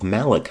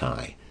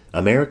Malachi,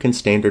 American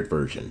Standard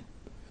Version,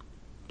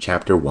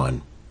 Chapter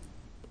 1.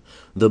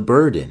 The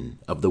Burden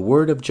of the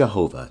Word of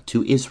Jehovah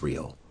to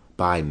Israel,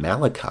 by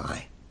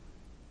Malachi.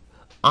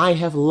 I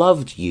have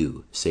loved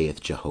you,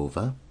 saith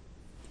Jehovah.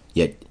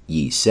 Yet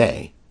ye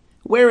say,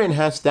 Wherein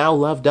hast thou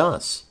loved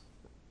us?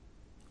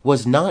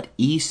 Was not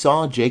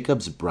Esau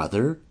Jacob's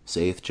brother,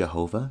 saith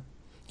Jehovah?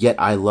 Yet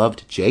I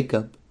loved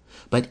Jacob,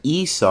 but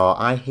Esau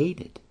I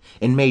hated,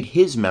 and made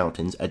his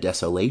mountains a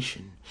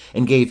desolation,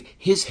 and gave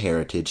his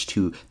heritage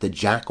to the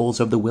jackals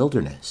of the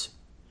wilderness.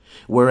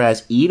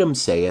 Whereas Edom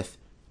saith,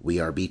 We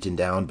are beaten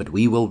down, but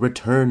we will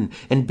return,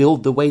 and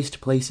build the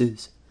waste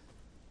places.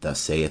 Thus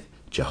saith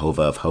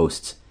Jehovah of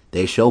hosts,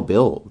 They shall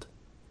build,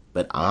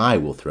 but I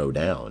will throw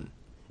down,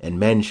 and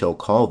men shall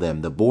call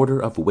them the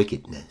border of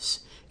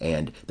wickedness,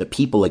 and the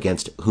people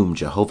against whom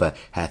Jehovah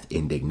hath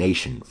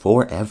indignation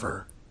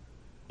forever.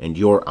 And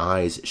your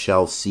eyes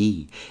shall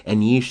see,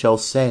 and ye shall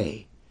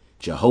say,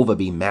 Jehovah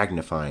be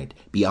magnified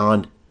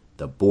beyond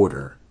the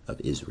border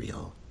of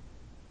Israel.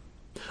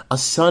 A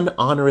son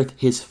honoureth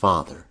his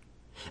father,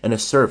 and a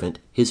servant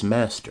his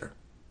master.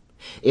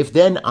 If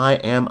then I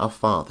am a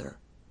father,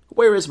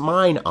 where is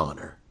mine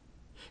honour?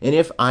 And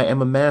if I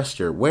am a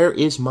master, where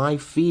is my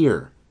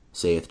fear?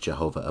 Saith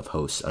Jehovah of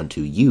hosts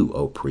unto you,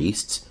 O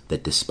priests,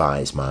 that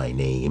despise my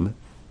name.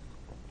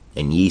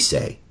 And ye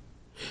say,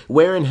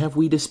 Wherein have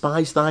we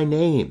despised thy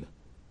name?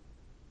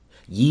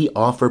 Ye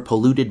offer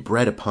polluted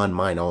bread upon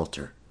mine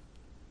altar.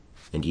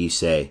 And ye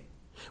say,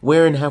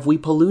 Wherein have we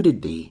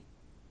polluted thee?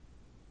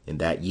 In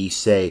that ye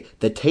say,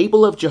 The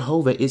table of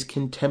Jehovah is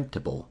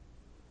contemptible.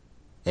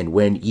 And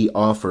when ye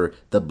offer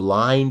the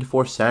blind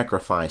for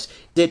sacrifice,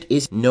 it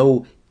is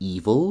no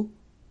evil.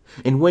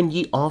 And when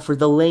ye offer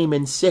the lame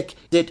and sick,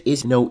 it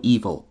is no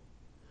evil.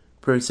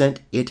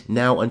 Present it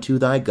now unto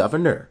thy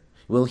governor.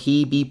 Will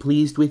he be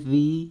pleased with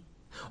thee?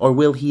 Or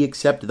will he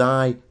accept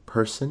thy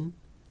person?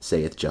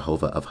 Saith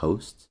Jehovah of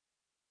hosts.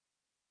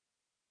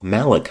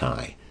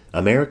 Malachi,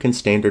 American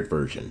Standard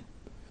Version,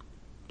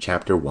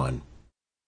 Chapter 1.